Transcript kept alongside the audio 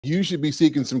You should be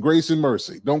seeking some grace and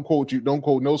mercy. Don't quote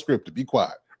no scripture. Be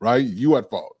quiet, right? You at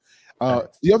fault.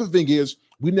 The other thing is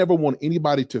we never want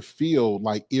anybody to feel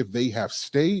like if they have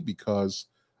stayed because,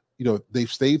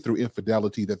 they've stayed through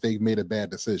infidelity, that they've made a bad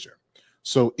decision.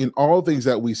 So in all things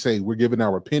that we say, we're giving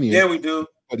our opinion. Yeah, we do.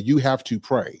 But you have to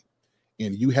pray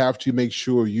and you have to make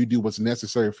sure you do what's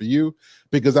necessary for you,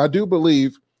 because I do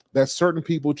believe that certain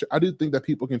people, I do think that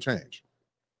people can change.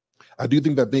 I do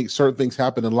think that certain things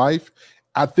happen in life.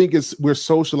 I think we're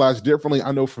socialized differently.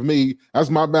 I know for me, that's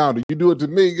my boundary. You do it to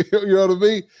me, you know what I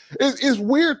mean? It's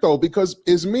weird though, because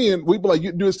as men, we be like,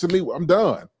 you do this to me, I'm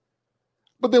done.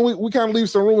 But then we kind of leave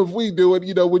some room if we do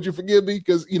it, would you forgive me?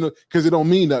 Because it don't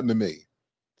mean nothing to me.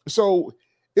 So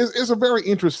it's a very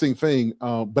interesting thing.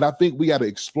 But I think we got to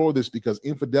explore this, because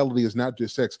infidelity is not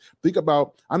just sex. Think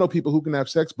about, I know people who can have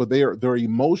sex, but their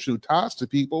emotional ties to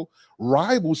people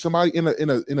rival somebody in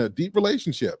a deep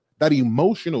relationship. That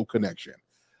emotional connection.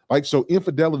 Like, so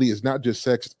infidelity is not just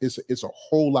sex, it's a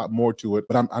whole lot more to it.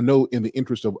 But I know in the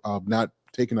interest of not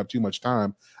taking up too much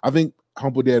time, I think,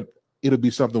 Humble Dad, it'll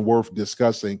be something worth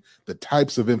discussing, the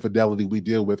types of infidelity we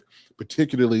deal with,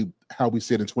 particularly how we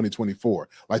see it in 2024,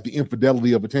 like the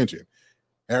infidelity of attention.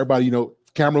 Everybody,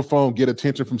 camera phone, get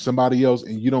attention from somebody else,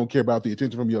 and you don't care about the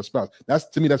attention from your spouse.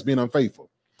 To me, that's being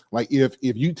unfaithful. Like if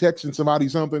you texting somebody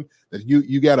something that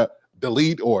you gotta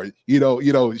delete or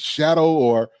shadow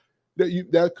or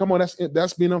come on,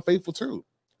 that's being unfaithful too.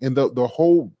 And the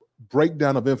whole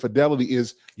breakdown of infidelity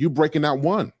is you breaking that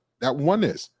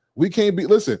oneness. We can't be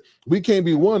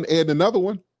one and another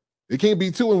one. It can't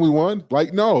be two and we one.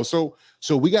 Like, no. So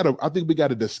I think we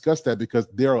gotta discuss that, because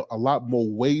there are a lot more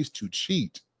ways to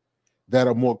cheat that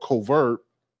are more covert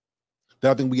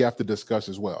that I think we have to discuss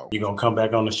as well. You gonna come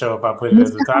back on the show if I put it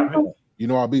as a topic?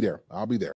 I'll be there.